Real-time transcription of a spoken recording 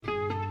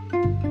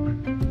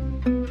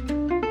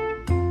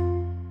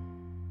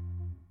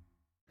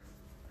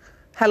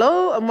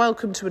Hello and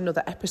welcome to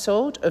another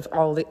episode of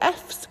All the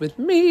F's with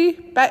me,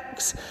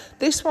 Bex.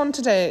 This one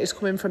today is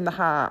coming from the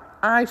heart.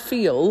 I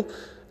feel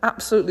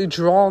absolutely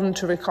drawn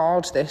to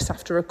record this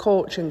after a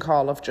coaching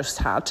call I've just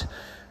had.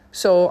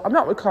 So I'm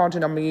not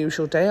recording on my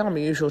usual day, on my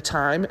usual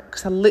time,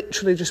 because I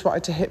literally just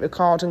wanted to hit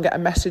record and get a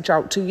message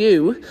out to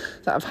you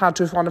that I've had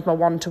with one of my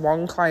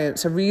one-to-one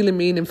clients, a really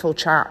meaningful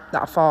chat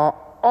that I thought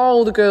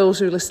all the girls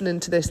who are listening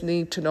to this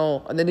need to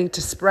know, and they need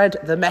to spread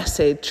the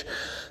message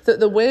that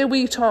the way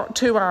we talk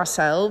to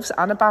ourselves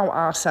and about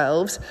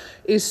ourselves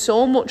is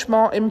so much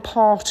more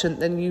important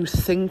than you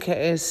think it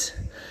is.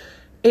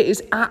 It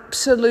is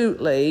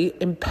absolutely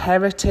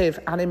imperative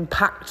and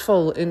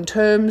impactful in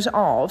terms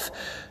of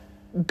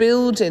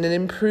building and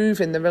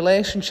improving the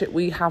relationship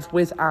we have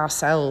with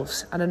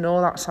ourselves. And I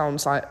know that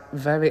sounds like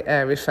very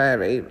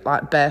airy-fairy,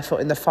 like barefoot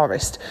in the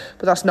forest,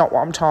 but that's not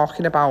what I'm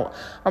talking about.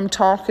 I'm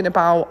talking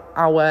about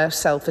our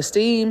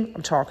self-esteem,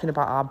 I'm talking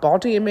about our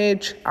body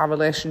image, our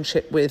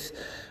relationship with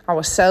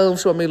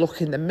ourselves when we look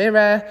in the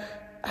mirror,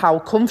 how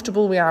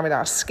comfortable we are in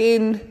our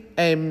skin,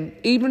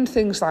 even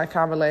things like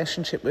our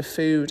relationship with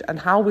food and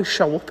how we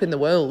show up in the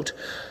world.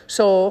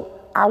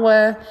 So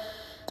our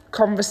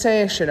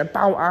conversation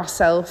about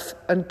ourselves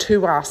and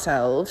to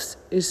ourselves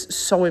is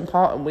so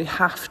important. We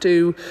have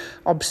to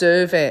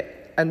observe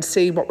it and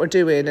see what we're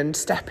doing and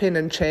step in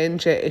and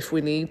change it if we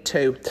need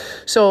to.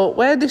 So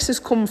where this has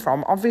come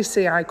from,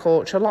 obviously I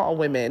coach a lot of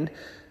women.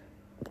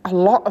 A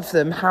lot of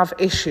them have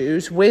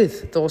issues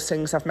with those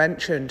things I've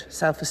mentioned: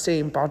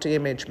 self-esteem, body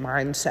image,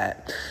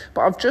 mindset.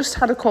 But I've just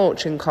had a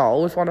coaching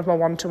call with one of my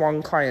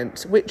one-to-one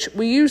clients, which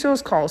we use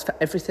those calls for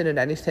everything and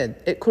anything.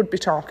 It could be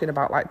talking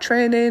about like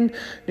training,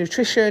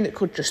 nutrition, it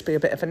could just be a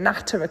bit of a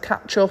natter, a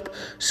catch-up.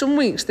 Some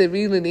weeks they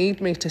really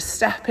need me to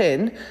step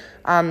in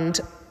and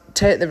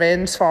take the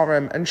reins for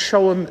them and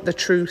show them the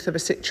truth of a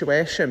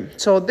situation.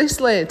 So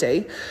this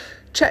lady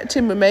checked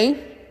in with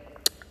me.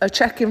 Her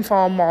check-in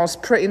form was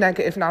pretty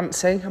negative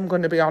Nancy, I'm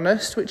going to be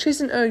honest, which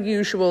isn't her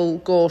usual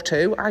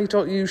go-to. I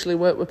don't usually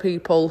work with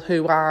people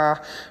who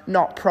are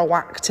not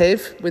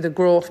proactive with a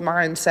growth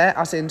mindset,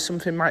 as in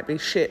something might be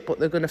shit, but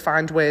they're going to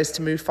find ways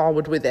to move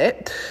forward with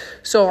it.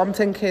 So I'm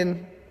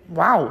thinking,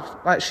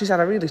 wow, like she's had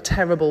a really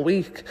terrible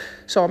week.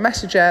 So I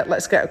messaged her,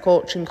 let's get a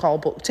coaching call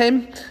booked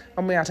in,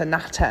 and we had a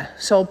natter.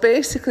 So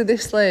basically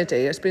this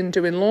lady has been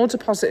doing loads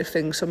of positive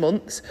things for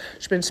months.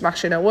 She's been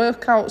smashing her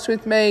workouts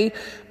with me,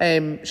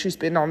 she's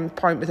been on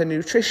point with her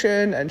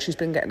nutrition, and she's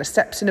been getting her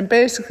steps in and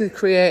basically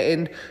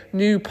creating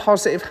new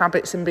positive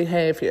habits and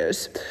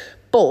behaviours.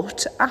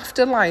 But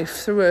after life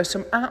threw her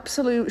some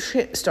absolute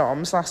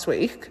shitstorms last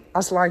week,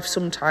 as life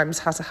sometimes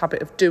has a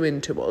habit of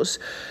doing to us,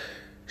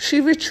 she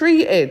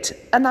retreated,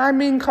 and I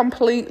mean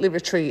completely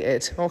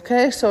retreated,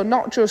 okay? So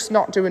not just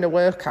not doing her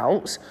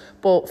workouts,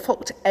 but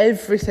fucked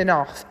everything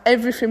off.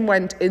 Everything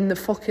went in the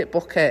fuck it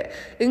bucket,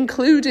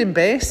 including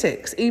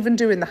basics, even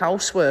doing the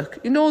housework.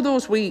 You know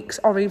those weeks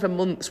or even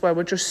months where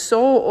we're just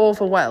so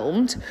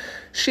overwhelmed?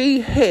 She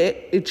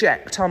hit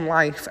eject on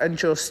life and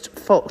just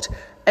fucked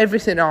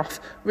everything off,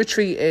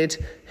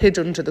 retreated, hid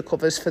under the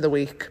covers for the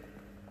week.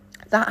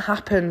 That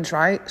happens,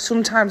 right?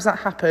 Sometimes that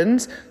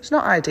happens. It's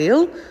not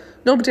ideal.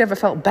 Nobody ever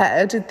felt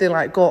better, did they,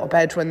 like go to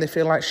bed when they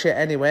feel like shit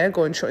anyway,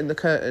 go and shut in the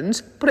curtains?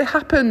 But it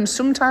happens.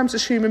 Sometimes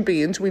as human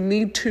beings, we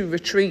need to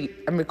retreat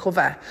and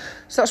recover.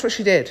 So that's what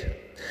she did.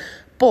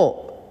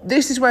 But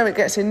this is where it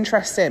gets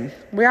interesting.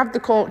 We have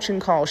the coaching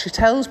call. She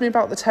tells me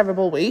about the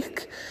terrible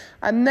week,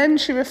 and then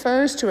she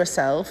refers to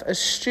herself as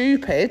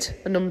stupid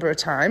a number of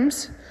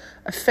times,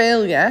 a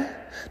failure.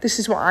 This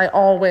is what I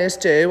always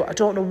do. I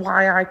don't know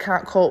why I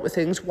can't cope with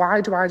things.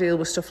 Why do I deal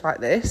with stuff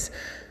like this?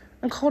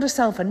 And called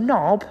herself a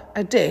knob,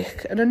 a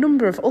dick, and a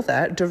number of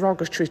other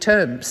derogatory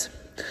terms.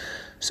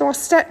 So I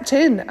stepped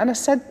in and I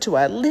said to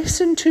her,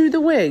 listen to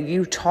the way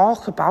you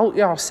talk about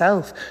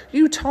yourself.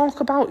 You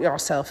talk about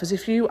yourself as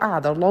if you are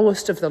the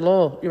lowest of the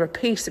low. You're a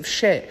piece of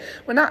shit.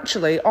 When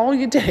actually all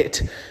you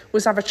did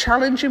was have a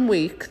challenging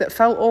week that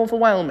felt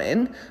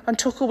overwhelming and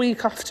took a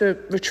week off to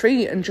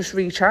retreat and just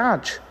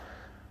recharge.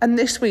 And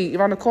this week,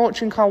 you're on a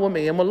coaching call with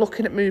me and we're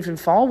looking at moving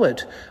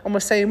forward. And we're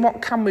saying, what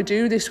can we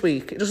do this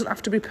week? It doesn't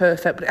have to be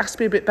perfect, but it has to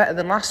be a bit better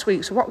than last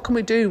week. So what can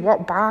we do?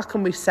 What bar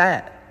can we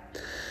set?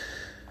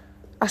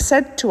 I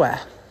said to her,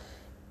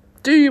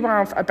 do you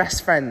have a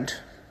best friend?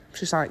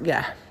 She's like,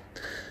 yeah.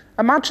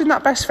 Imagine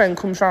that best friend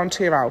comes round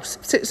to your house,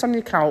 sits on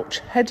your couch,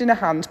 head in her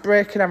hands,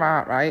 breaking her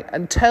heart, right,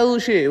 and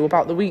tells you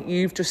about the week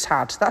you've just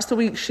had. That's the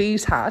week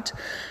she's had.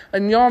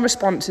 And your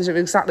responses are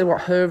exactly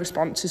what her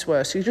responses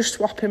were. So you're just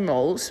swapping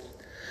roles.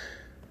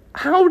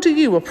 How do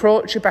you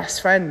approach your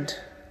best friend?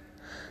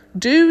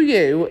 Do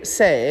you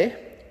say,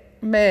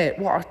 mate,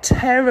 what a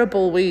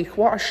terrible week,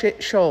 what a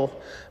shit show.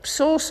 I'm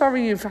so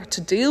sorry you've had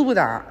to deal with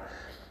that.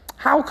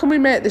 How can we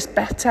make this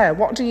better?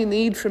 What do you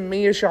need from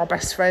me as your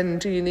best friend?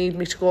 Do you need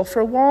me to go for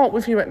a walk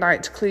with you at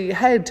night to clear your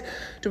head?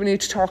 Do we need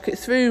to talk it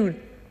through?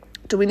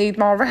 Do we need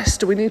more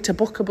rest? Do we need to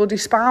book a bloody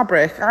spa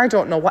break? I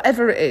don't know,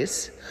 whatever it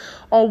is.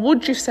 Or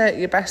would you say to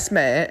your best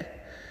mate,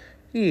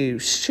 you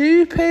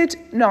stupid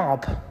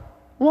knob,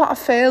 What a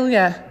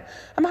failure.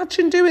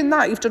 Imagine doing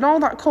that. You've done all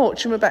that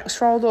coaching with Bex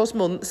for all those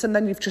months and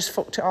then you've just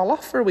fucked it all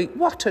off for a week.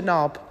 What a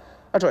knob.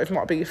 I don't even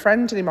want to be your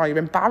friend anymore. You're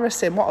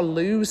embarrassing. What a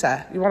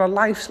loser. You're one of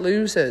life's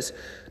losers.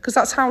 Because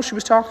that's how she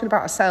was talking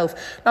about herself.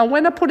 Now,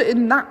 when I put it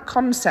in that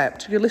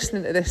concept, you're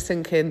listening to this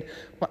thinking,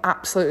 well,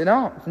 absolutely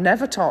not.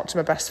 Never talk to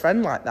my best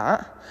friend like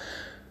that.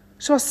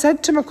 So I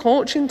said to my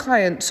coaching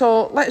client,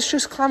 so let's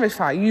just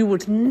clarify, you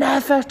would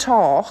never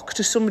talk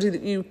to somebody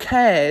that you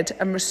cared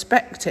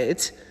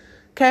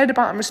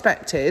about and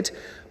respected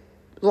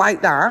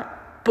like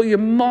that, but you're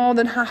more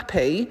than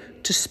happy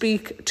to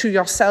speak to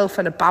yourself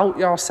and about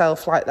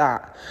yourself like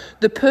that.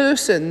 The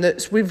person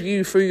that's with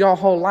you through your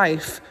whole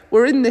life,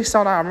 we're in this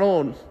on our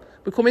own.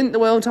 We come into the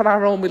world on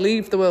our own, we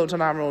leave the world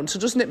on our own. So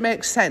doesn't it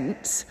make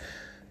sense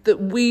that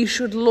we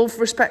should love,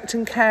 respect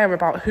and care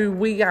about who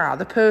we are,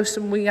 the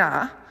person we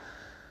are,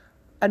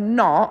 and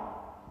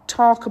not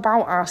talk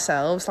about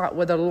ourselves like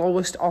we're the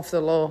lowest of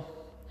the low?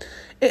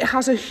 It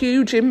has a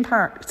huge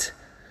impact.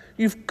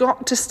 You've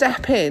got to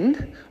step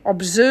in,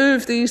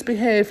 observe these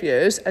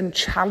behaviours and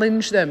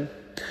challenge them.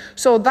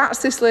 So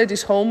that's this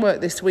lady's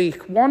homework this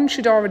week. One,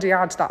 she'd already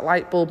had that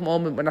light bulb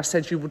moment when I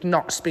said you would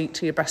not speak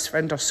to your best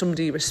friend or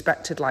somebody you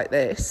respected like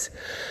this.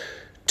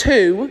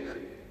 Two,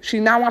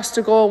 she now has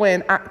to go away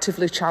and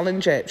actively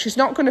challenge it. She's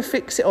not going to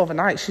fix it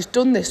overnight. She's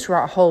done this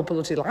throughout her whole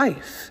bloody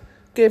life,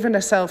 given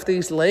herself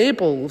these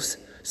labels,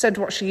 said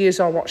what she is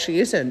or what she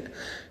isn't.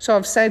 So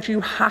I've said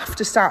you have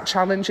to start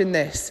challenging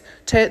this.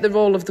 Take the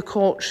role of the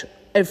coach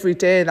every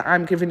day that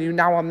I'm giving you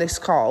now on this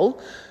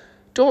call.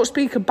 Don't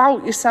speak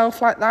about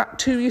yourself like that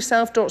to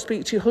yourself. Don't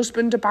speak to your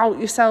husband about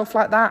yourself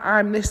like that.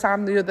 I'm this,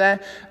 I'm the other.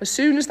 As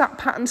soon as that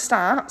pattern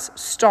starts,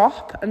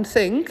 stop and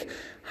think,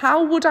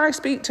 how would I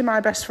speak to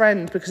my best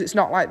friend because it's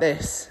not like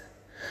this?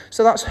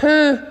 So that's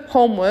her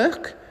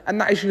homework. And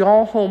that is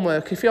your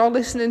homework. If you're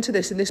listening to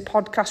this and this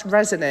podcast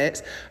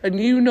resonates and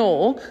you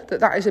know that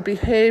that is a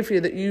behaviour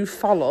that you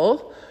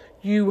follow,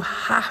 you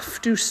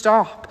have to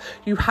stop.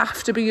 You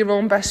have to be your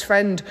own best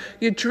friend.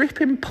 You're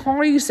dripping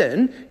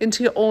poison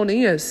into your own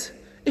ears.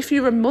 If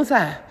you're a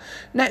mother,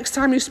 next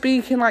time you're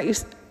speaking like you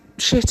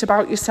shit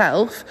about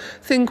yourself,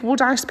 think, would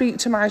I speak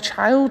to my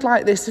child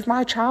like this? If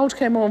my child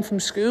came home from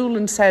school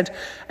and said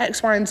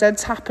X, Y and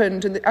Z's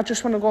happened and I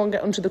just want to go and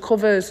get under the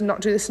covers and not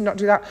do this and not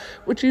do that,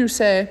 would you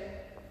say,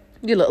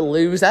 you little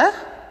loser?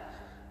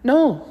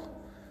 No.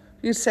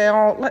 You'd say,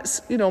 oh,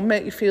 let's,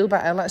 make you feel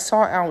better. Let's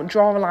sort it out,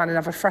 draw a line and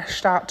have a fresh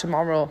start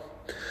tomorrow.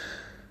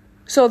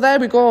 So there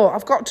we go.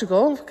 I've got to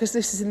go because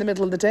this is in the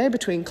middle of the day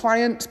between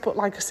clients. But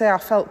like I say, I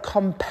felt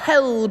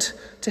compelled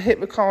to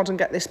hit record and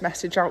get this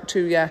message out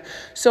to you.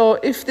 So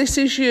if this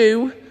is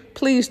you,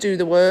 please do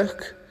the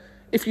work.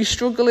 If you're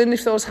struggling,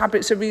 if those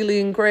habits are really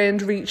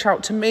ingrained, reach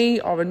out to me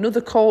or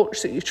another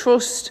coach that you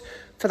trust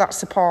for that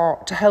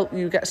support to help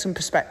you get some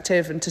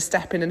perspective and to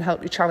step in and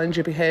help you challenge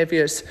your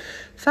behaviours.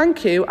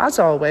 Thank you, as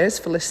always,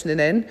 for listening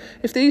in.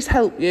 If these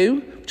help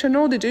you, which I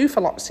know they do for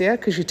lots of you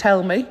because you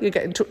tell me, you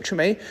get in touch with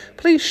me,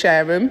 please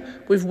share them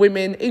with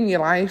women in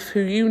your life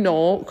who you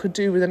know could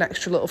do with an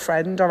extra little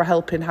friend or a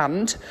helping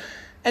hand.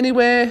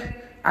 Anyway,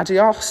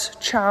 adios,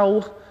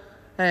 ciao,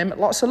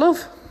 lots of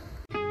love.